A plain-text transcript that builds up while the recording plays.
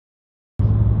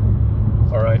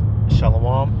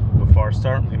Shalom. Before I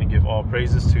start, I'm going to give all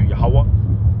praises to Yahweh,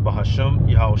 Bahashem,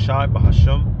 Yahushai,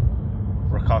 Bahashem,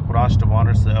 Rakak Rash, the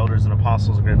honors to the elders and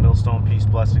apostles of Great Millstone, peace,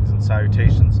 blessings, and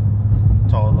salutations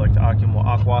to all like the Akim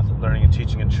wa Akwath, learning and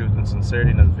teaching in truth and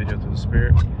sincerity, another video through the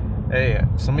Spirit. Hey,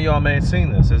 some of y'all may have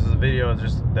seen this. This is a video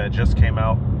that just came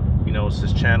out. You know, it's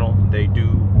this channel. They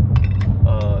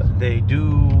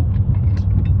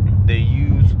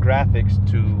use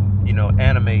graphics to, you know,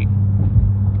 animate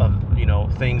of, you know,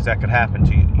 things that could happen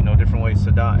to you, you know, different ways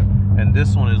to die. And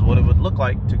this one is what it would look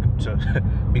like to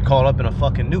be caught up in a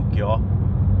fucking nuke, y'all.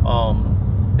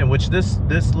 In which this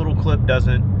little clip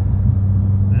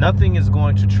nothing is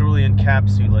going to truly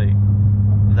encapsulate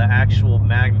the actual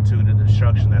magnitude of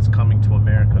destruction that's coming to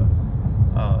America.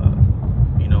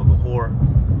 You know, the whore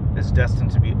is destined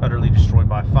to be utterly destroyed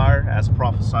by fire, as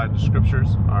prophesied in the scriptures.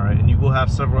 All right, and you will have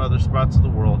several other spots of the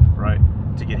world, right,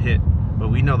 to get hit. But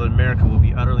we know that America will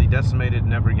be utterly decimated,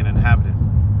 never again inhabited,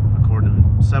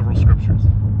 according to several scriptures.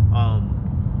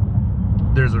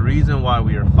 There's a reason why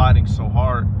we are fighting so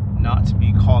hard not to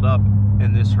be caught up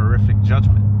in this horrific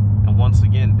judgment. And once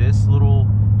again, this little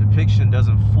depiction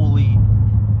doesn't fully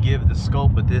give the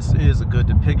scope, but this is a good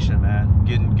depiction, man.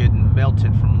 Getting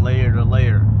melted from layer to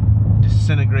layer,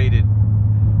 disintegrated,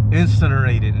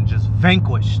 incinerated, and just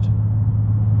vanquished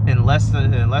in less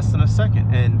than a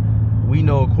second. And we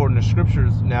know, according to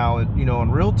scriptures now, you know,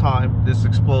 in real time, this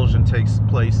explosion takes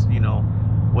place, you know,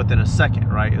 within a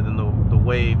second, right? And then the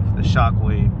wave, the shock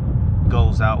wave,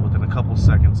 goes out within a couple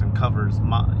seconds and covers, you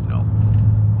know,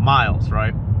 miles,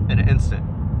 right, in an instant.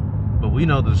 But we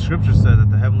know the scripture says that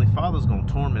the Heavenly Father's gonna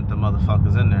torment the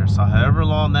motherfuckers in there. So however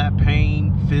long that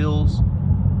pain feels,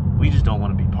 we just don't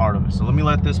want to be part of it. So let me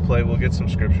let this play. We'll get some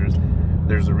scriptures.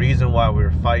 There's a reason why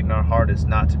we're fighting our hardest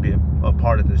not to be a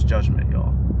part of this judgment,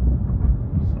 y'all.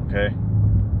 Okay?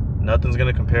 Nothing's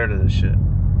gonna compare to this shit.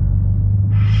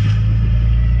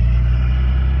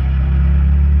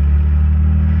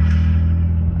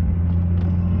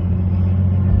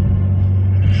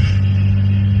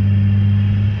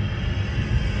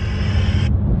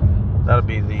 That'll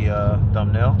be the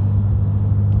thumbnail.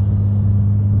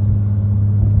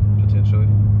 Potentially.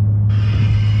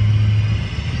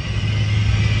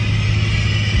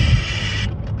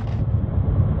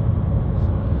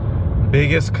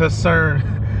 Biggest concern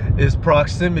is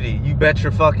proximity. You bet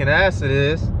your fucking ass it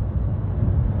is.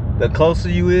 The closer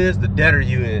you is, the deader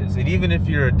you is. And even if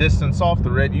you're a distance off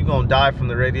the red, you're gonna die from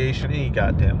the radiation any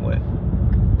goddamn way.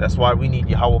 That's why we need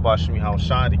Yahweh Bashem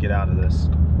Yahushai to get out of this.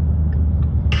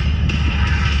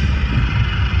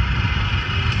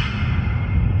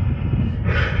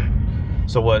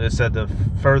 So what it said, the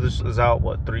furthest is out,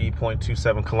 what,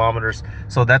 3.27 kilometers.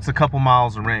 So that's a couple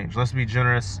miles of range. Let's be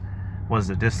generous. What is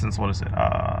the distance? What is it?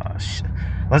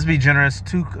 Let's be generous.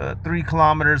 3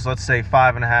 kilometers. Let's say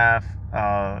 5.5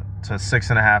 to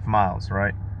 6.5 miles,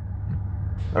 right?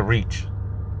 A reach.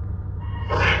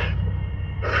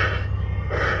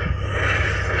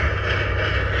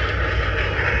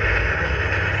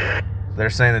 They're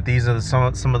saying that these are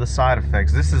some of the side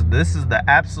effects. This is the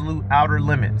absolute outer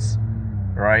limits,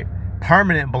 right?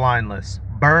 Permanent blindness,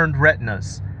 burned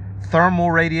retinas,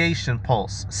 thermal radiation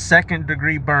pulse,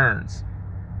 2nd-degree burns,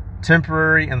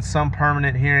 temporary and some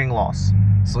permanent hearing loss.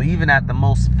 So even at the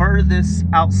most furthest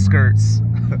outskirts,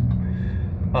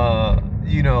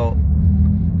 you know,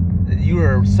 you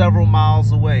are several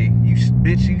miles away. You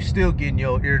still getting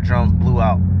your eardrums blew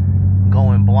out,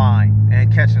 going blind,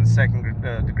 and catching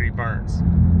 2nd-degree burns.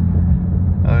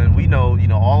 And we know, you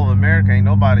know, all of America, ain't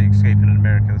nobody escaping in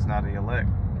America that's not the elect.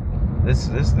 This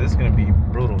is gonna be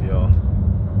brutal, y'all.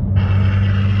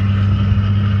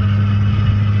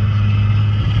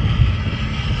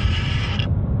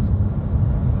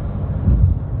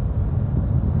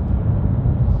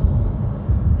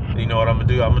 You know what I'm gonna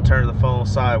do? I'm gonna turn the phone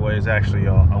sideways, actually,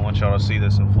 y'all. I want y'all to see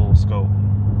this in full scope.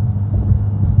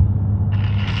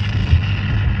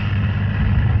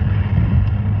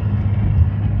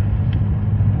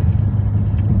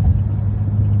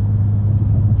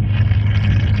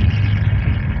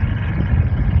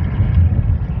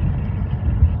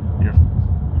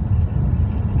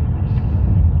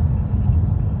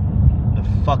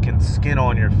 Fucking skin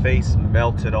on your face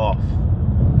melted off.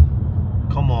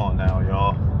 Come on now,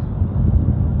 y'all.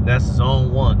 That's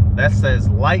zone 1. That says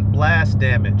light blast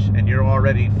damage, and you're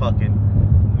already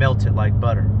fucking melted like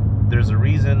butter. There's a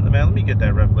reason, man, let me get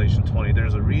that Revelation 20.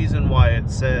 There's a reason why it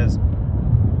says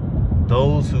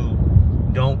those who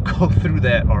don't go through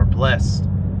that are blessed.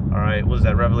 All right, what is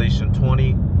that, Revelation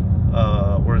 20?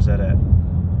 Where is that at?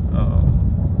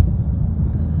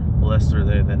 Blessed are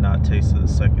they that not tasted the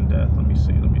second death. Let me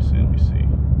see.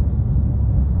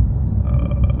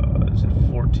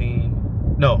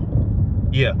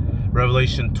 Yeah,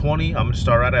 Revelation 20, I'm going to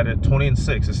start right at it, 20 and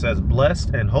 6. It says,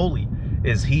 blessed and holy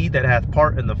is he that hath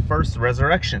part in the first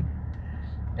resurrection.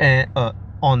 And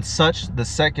on such the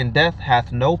second death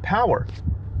hath no power,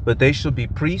 but they shall be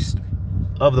priests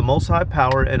of the Most High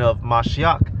Power and of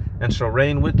Mashiach, and shall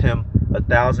reign with him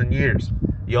 1,000 years.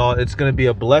 Y'all, it's going to be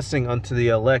a blessing unto the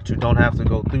elect who don't have to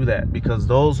go through that, because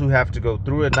those who have to go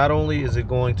through it, not only is it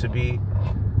going to be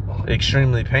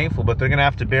extremely painful, but they're going to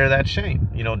have to bear that shame.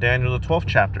 You know, Daniel, the 12th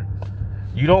chapter.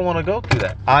 You don't want to go through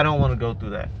that. I don't want to go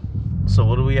through that. So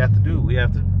what do we have to do? We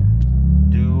have to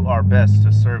do our best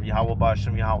to serve Yahweh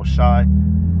Ba'ashem Yahweh Shai.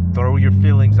 Throw your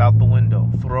feelings out the window.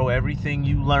 Throw everything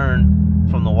you learn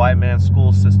from the white man's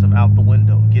school system out the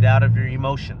window. Get out of your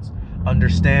emotions.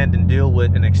 Understand and deal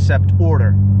with and accept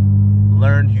order.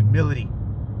 Learn humility.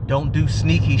 Don't do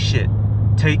sneaky shit.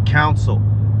 Take counsel.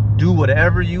 Do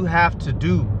whatever you have to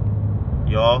do,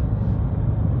 y'all,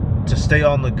 to stay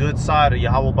on the good side of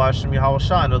Yahweh Ba'ashem Yahweh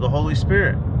Shai and of the Holy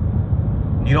Spirit.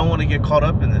 You don't want to get caught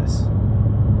up in this.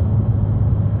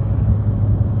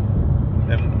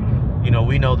 And, you know,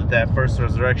 we know that first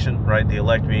resurrection, right, the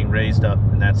elect being raised up,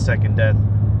 and that second death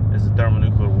is the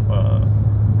thermonuclear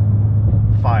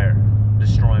fire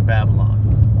destroying Babylon.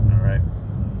 All right.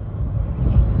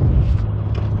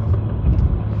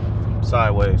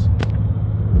 Sideways.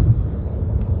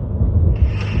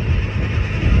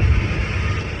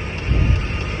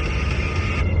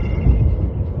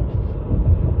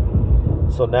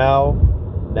 So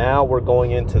now we're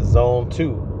going into zone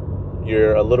 2.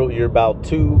 You're about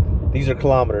 2. These are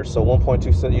kilometers, so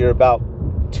 1.2. You're about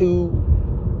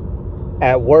 2,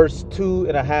 at worst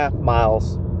 2.5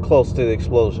 miles close to the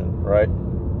explosion, right?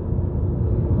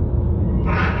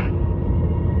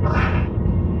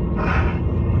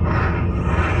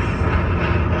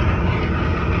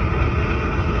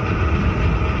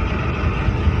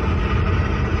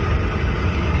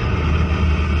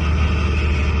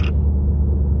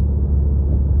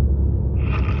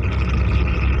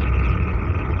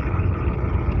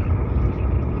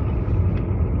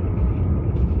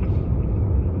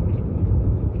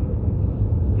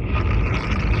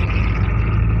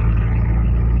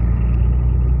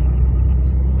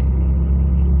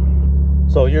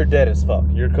 So you're dead as fuck.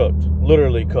 You're cooked.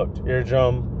 Literally cooked.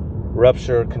 Eardrum,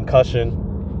 rupture, concussion,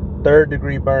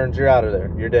 3rd-degree burns. You're out of there.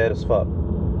 You're dead as fuck.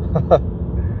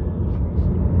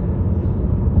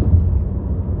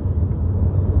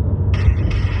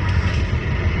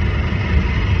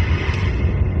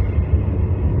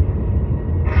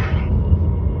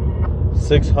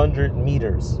 $600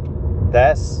 meters.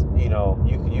 That's, you know,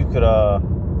 you could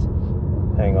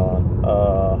hang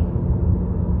on.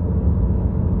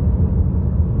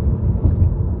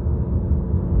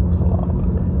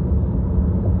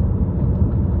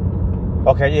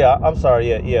 Okay, yeah, I'm sorry,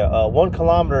 yeah. 1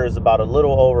 kilometer is about a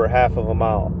little over half of a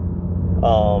mile.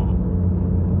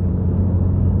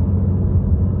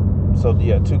 So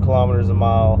yeah, 2 kilometers a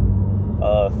mile,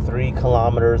 3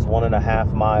 kilometers,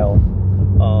 1.5 mile.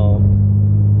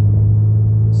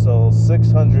 So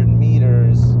 600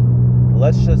 meters,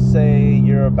 let's just say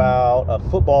you're about a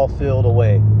football field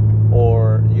away,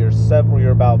 or you're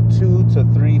about 2 to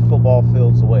 3 football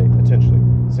fields away, potentially.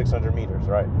 600 meters,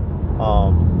 right?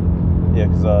 Yeah,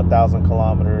 because 1,000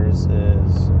 kilometers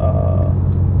is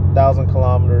 1,000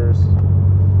 kilometers.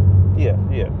 Yeah.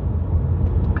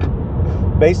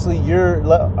 Basically,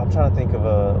 I'm trying to think of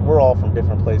we're all from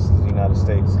different places in the United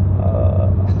States.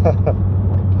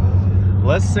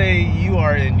 Let's say you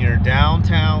are in your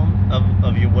downtown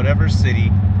of your whatever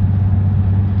city.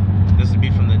 This would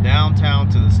be from the downtown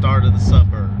to the start of the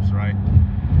suburbs, right?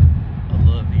 A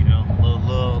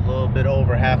little bit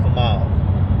over half a mile.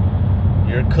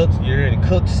 You're in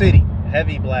Cook City.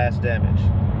 Heavy blast damage.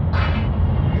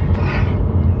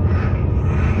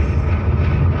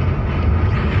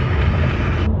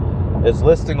 It's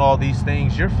listing all these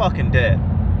things. You're fucking dead.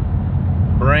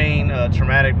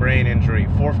 Traumatic brain injury,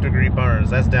 4th-degree burns.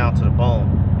 That's down to the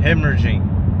bone. Hemorrhaging,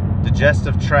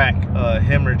 digestive tract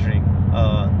hemorrhaging.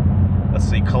 Let's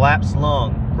see, collapsed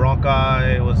lung,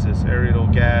 bronchi. What's this? Aerial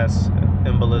gas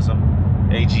embolism,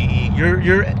 AGE.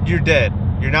 You're dead.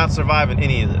 You're not surviving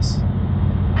any of this.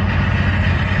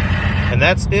 And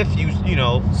that's if you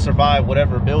survive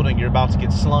whatever building you're about to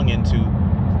get slung into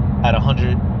at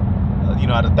 100,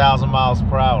 at 1,000 miles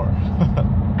per hour.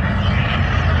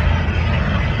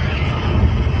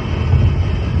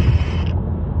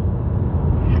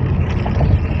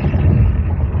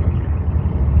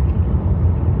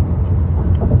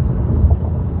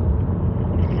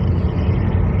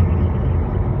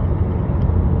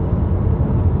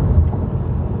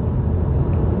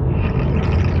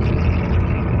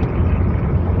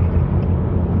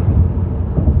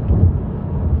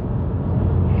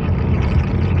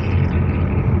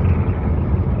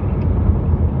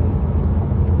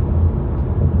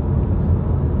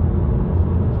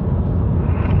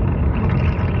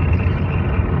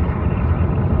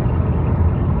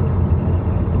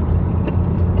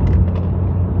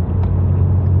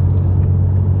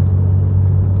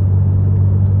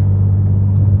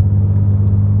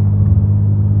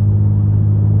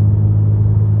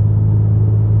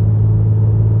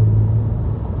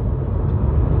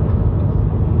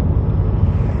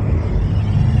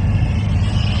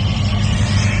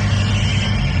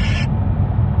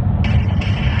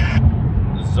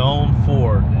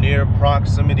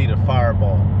 proximity to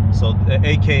fireball. So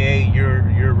AKA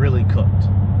you're really cooked.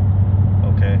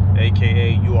 Okay,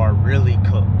 AKA you are really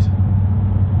cooked.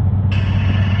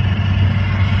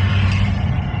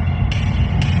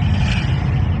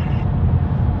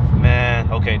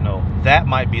 Man, okay, no, that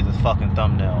might be the fucking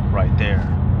thumbnail right there.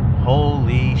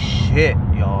 Holy shit,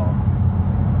 y'all.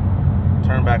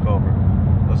 Turn back over.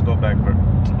 Let's go back for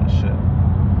oh shit.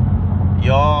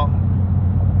 Y'all,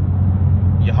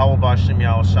 Yahweh Bashim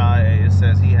Yahushai, it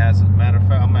says he has, as a matter of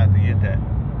fact, I'm gonna have to get that.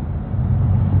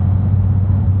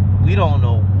 We don't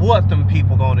know what them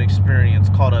people gonna experience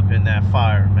caught up in that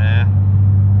fire, man.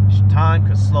 Time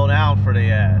could slow down for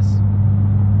their ass.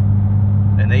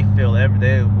 And they feel every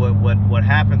day what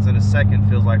happens in a second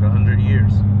feels like 100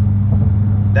 years.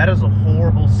 That is a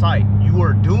horrible sight. You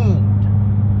are doomed.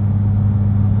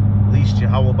 At least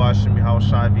Yahweh Bashim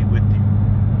Yahushai be with you.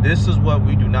 This is what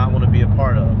we do not want to be a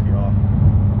part of, y'all.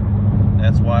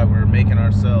 That's why we're making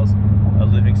ourselves a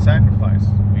living sacrifice.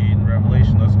 We in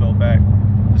Revelation, let's go back.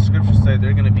 The scriptures say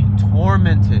they're going to be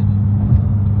tormented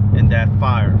in that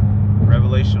fire.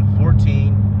 Revelation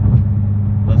 14.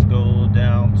 Let's go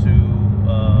down to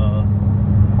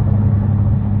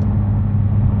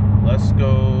let's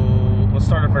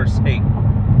start at verse 8.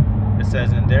 It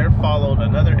says, and there followed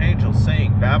another angel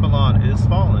saying, Babylon is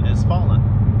fallen,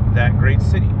 that great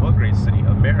city. What great city?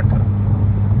 America.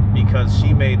 Because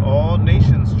she made all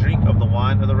nations drink of the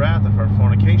wine of the wrath of her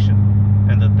fornication.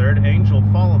 And the third angel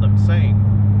followed them, saying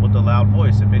with a loud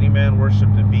voice, if any man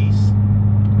worship the beast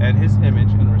and his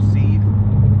image and receive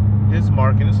his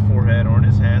mark in his forehead or in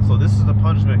his hand. So this is the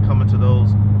punishment coming to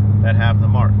those that have the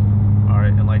mark. All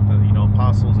right, and like the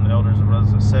apostles and elders and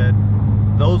brothers have said,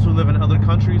 those who live in other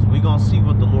countries, we're gonna see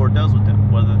what the Lord does with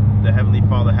them. Whether the Heavenly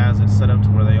Father has it set up to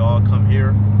where they all come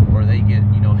here, or they get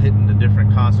hit in the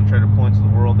different concentrated points of the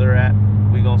world they're at.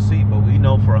 We're gonna see, but we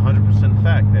know for 100%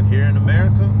 fact that here in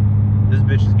America, this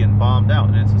bitch is getting bombed out,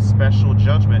 and it's a special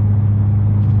judgment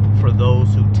for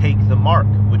those who take the mark,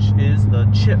 which is the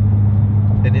chip,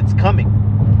 and it's coming.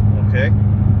 Okay,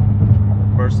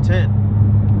 verse 10.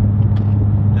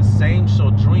 The same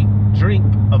shall drink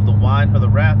of the wine of the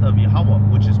wrath of Yahweh,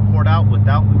 which is poured out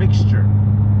without mixture.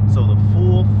 So the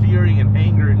full fury and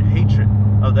anger and hatred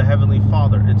of the Heavenly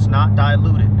Father, it's not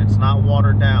diluted, it's not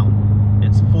watered down,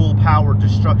 it's full power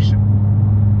destruction.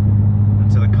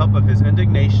 Into the cup of his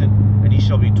indignation, and he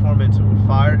shall be tormented with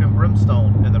fire and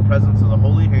brimstone in the presence of the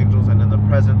holy angels and in the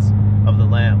presence of the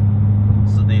Lamb.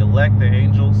 So the elect, the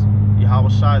angels,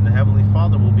 Yahushua and the Heavenly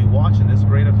Father will be watching this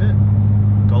great event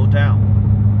go down.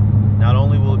 Not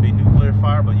only will it be nuclear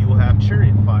fire, but you will have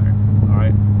chariot fire. All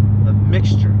right, the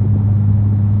mixture,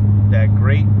 that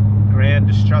great grand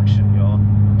destruction, y'all,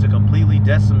 to completely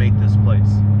decimate this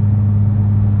place.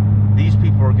 These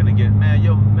people are gonna get, man,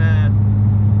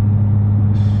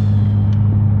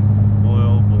 boy,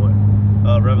 oh boy.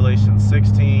 Revelation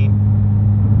 16.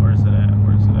 Where's it at? I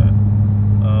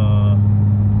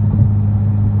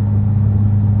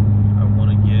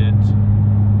want to get.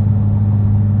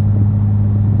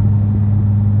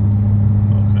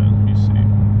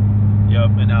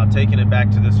 Yep, and now taking it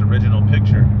back to this original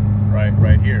picture,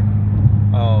 right here.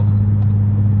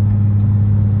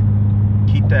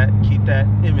 Keep that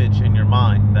image in your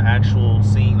mind.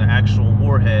 Seeing the actual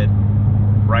warhead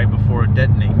right before it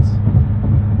detonates.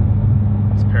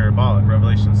 It's parabolic.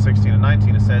 Revelation 16 and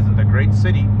 19. It says, and the great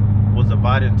city was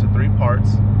divided into three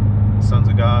parts: the sons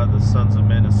of God, the sons of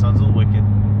men, and sons of the wicked.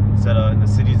 It said, and the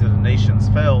cities of the nations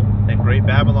fell, and great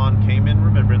Babylon came in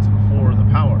remembrance before the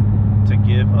power, to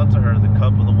give unto her the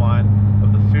cup of the wine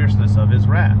of the fierceness of his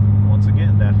wrath. Once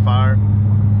again, that fire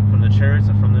from the chariots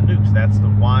and from the nukes, that's the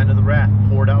wine of the wrath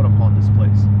poured out upon this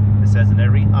place. It says, and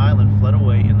every island fled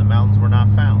away, and the mountains were not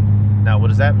found. Now, what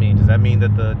does that mean? Does that mean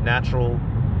that the natural,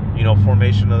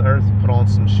 formation of the earth put on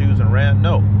some shoes and ran?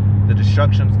 No. The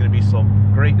destruction is going to be so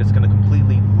great, it's going to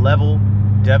completely level,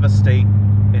 devastate,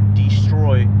 and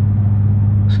destroy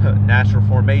natural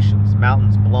formations.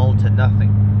 Mountains blown to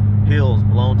nothing. Hills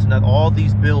blown to nothing. All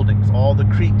these buildings, all the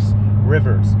creeks,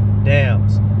 rivers,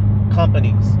 dams,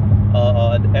 companies,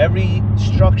 every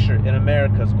structure in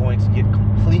America is going to get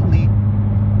completely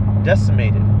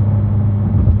decimated,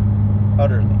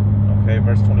 utterly. Okay,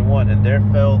 verse 21. And there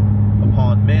fell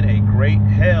upon men a great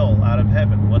hail out of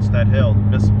heaven. What's that hail? The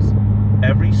missiles.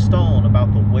 Every stone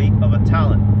about the weight of a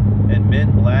talent, and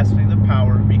men blasphemed the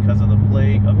power because of the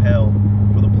plague of hell,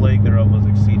 for the plague thereof was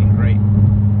exceeding great.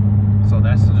 So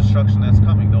that's the destruction that's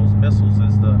coming. Those missiles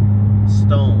is the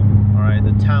stone, all right,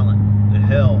 the talent, the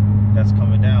hell that's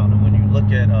coming down. And when you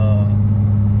look at,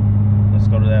 let's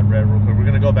go to that red real quick. We're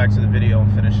going to go back to the video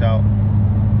and finish out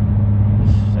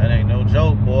That ain't no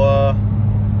joke, boy.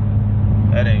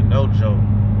 That ain't no joke.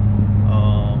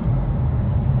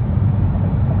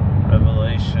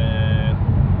 Revelation,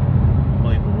 I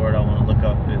believe the word I want to look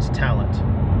up is talent.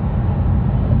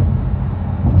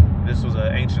 This was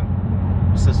an ancient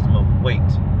system of weight,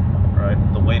 right?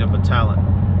 The weight of a talent.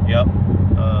 Yep.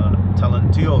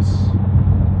 Talentios,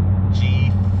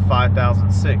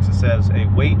 G5006. It says a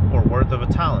weight or worth of a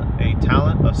talent. A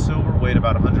talent of silver weighed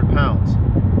about 100 pounds.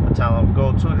 A talent of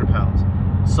gold, 200 pounds.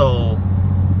 So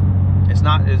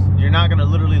you're not going to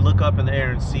literally look up in the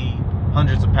air and see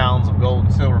hundreds of pounds of gold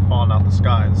and silver falling out the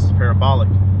sky. This is parabolic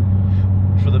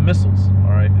for the missiles.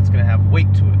 All right, it's going to have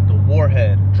weight to it. The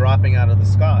warhead dropping out of the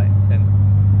sky, and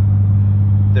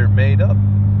they're made up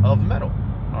of metal.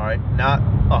 All right, not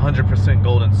 100%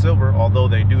 gold and silver, although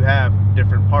they do have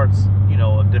different parts, you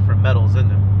know, of different metals in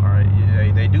them. All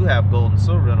right, they do have gold and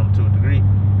silver in them to a degree,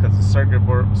 because the circuit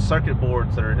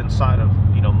boards that are inside of,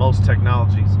 you know, most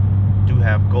technologies do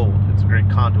have gold. It's a great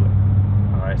conduit.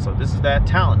 All right, so this is that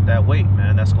talent, that weight,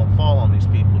 man, that's gonna fall on these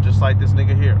people, just like this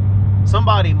nigga here.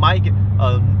 Somebody might get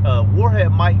a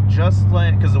warhead might just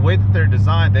land, because the way that they're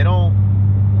designed, they don't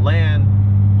land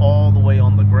all the way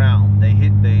on the ground. They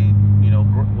you know,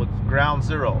 with ground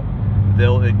zero,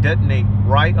 they'll detonate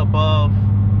right above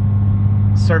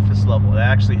surface level. That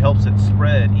actually helps it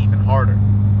spread even harder.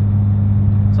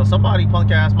 So somebody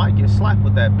punk ass might get slapped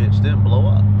with that bitch, then blow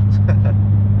up.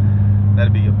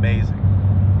 That'd be amazing.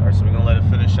 All right, so we're gonna let it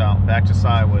finish out. Back to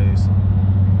sideways.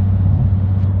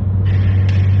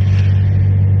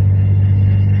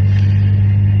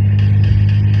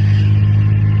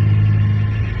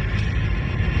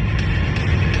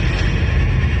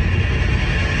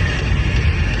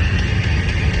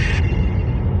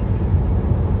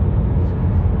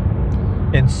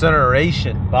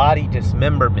 Incineration, body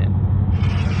dismemberment.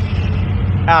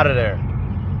 Out of there.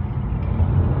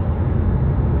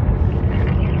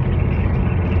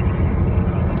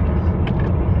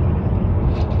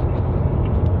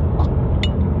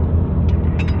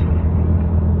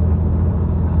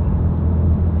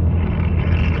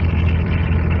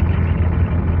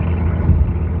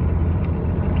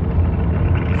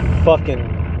 Fucking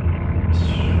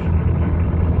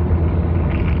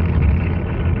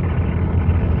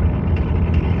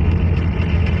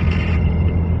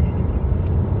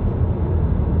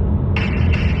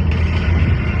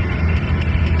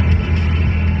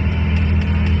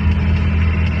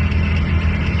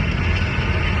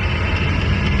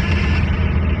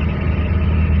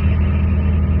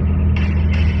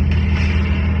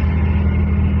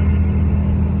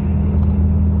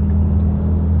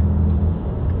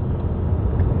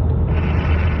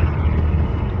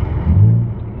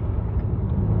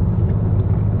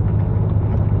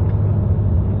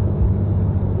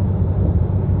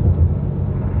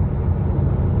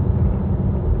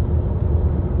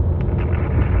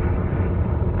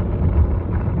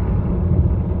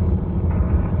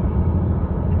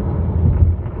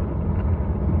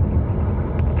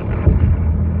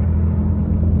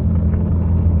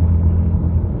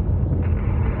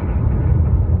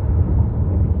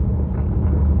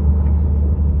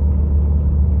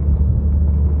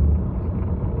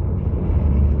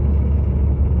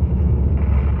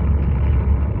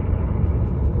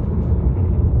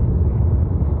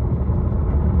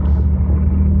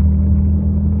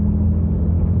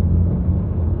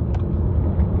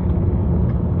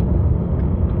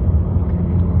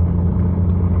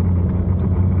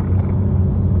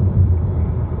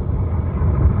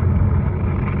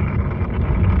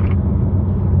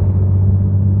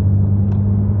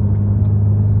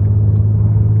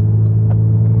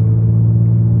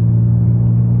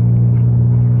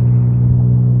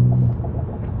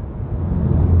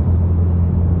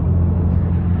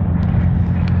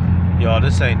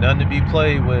this ain't nothing to be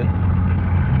played with.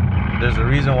 There's a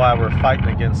reason why we're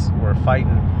fighting.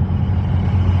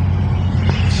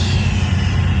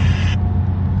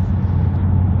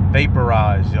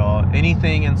 Vaporized, y'all.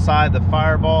 Anything inside the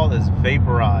fireball is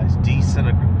vaporized.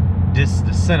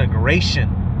 Disintegration.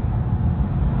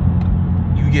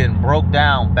 You getting broke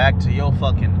down back to your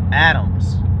fucking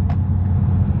atoms.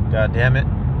 God damn it.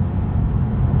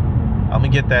 I'm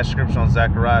gonna get that scripture on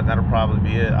Zechariah, and that'll probably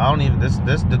be it. I don't even this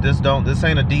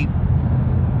ain't a deep.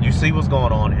 You see what's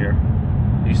going on here.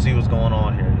 You see what's going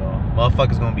on here, y'all.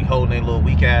 Motherfuckers gonna be holding their little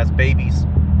weak ass babies.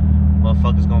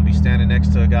 Motherfuckers gonna be standing next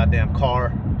to a goddamn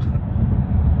car.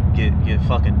 Get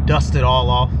fucking dusted all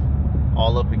off,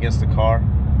 all up against the car.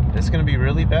 It's gonna be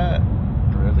really bad.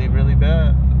 Really, really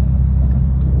bad.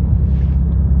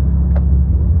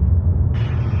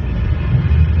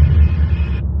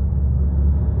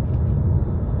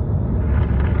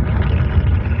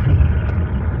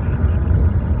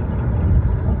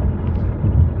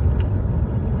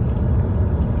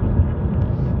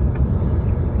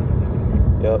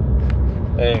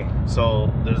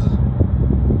 So there's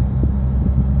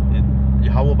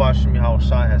Yahweh Bashim Yahweh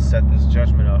Shai has set this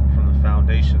judgment up from the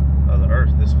foundation of the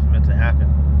earth. This was meant to happen,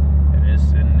 and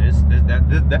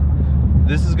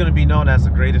this is going to be known as the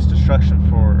greatest destruction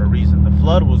for a reason. The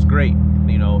flood was great,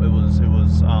 you know. It was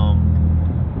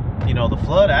you know, the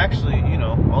flood actually, you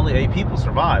know, only 8 people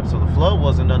survived, so the flood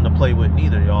wasn't nothing to play with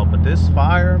neither, y'all. But this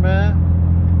fire,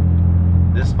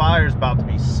 man, this fire is about to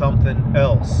be something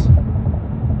else.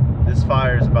 This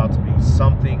fire is about to be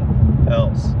something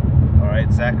else. All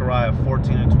right, Zechariah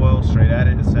 14:12, straight at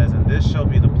it. It says, "And this shall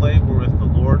be the plague wherewith the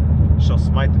Lord shall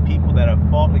smite the people that have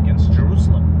fought against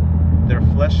Jerusalem. Their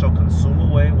flesh shall consume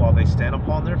away while they stand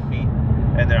upon their feet,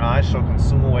 and their eyes shall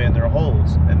consume away in their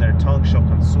holes, and their tongue shall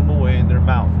consume away in their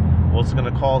mouth." What's going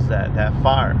to cause that? That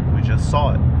fire. We just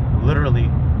saw it. Literally,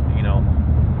 you know,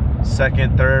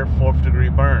 2nd, 3rd, 4th degree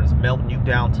burns, melting you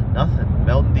down to nothing.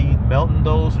 Melting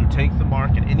those who take the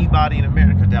mark and anybody in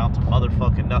America down to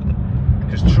motherfucking nothing.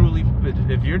 Because truly,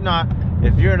 if you're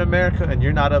in America and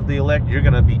you're not of the elect, you're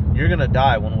gonna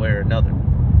die one way or another.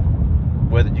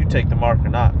 Whether you take the mark or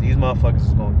not, these motherfuckers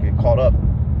is gonna get caught up.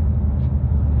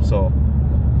 So,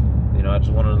 you know, I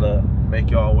just wanted to make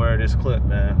y'all aware of this clip,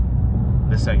 man.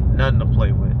 This ain't nothing to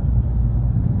play with.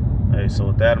 Hey, so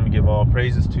with that, I'm gonna give all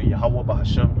praises to Yahweh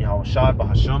Bahasham, Yahweh Shai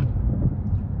Bahasham,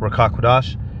 Rakak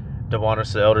Kudash. Double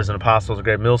honors to the elders and apostles of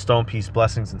Great Millstone. Peace,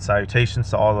 blessings, and salutations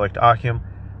to all elect Akim.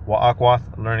 Wa Akwath,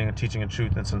 learning and teaching in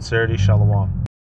truth and sincerity. Shalom.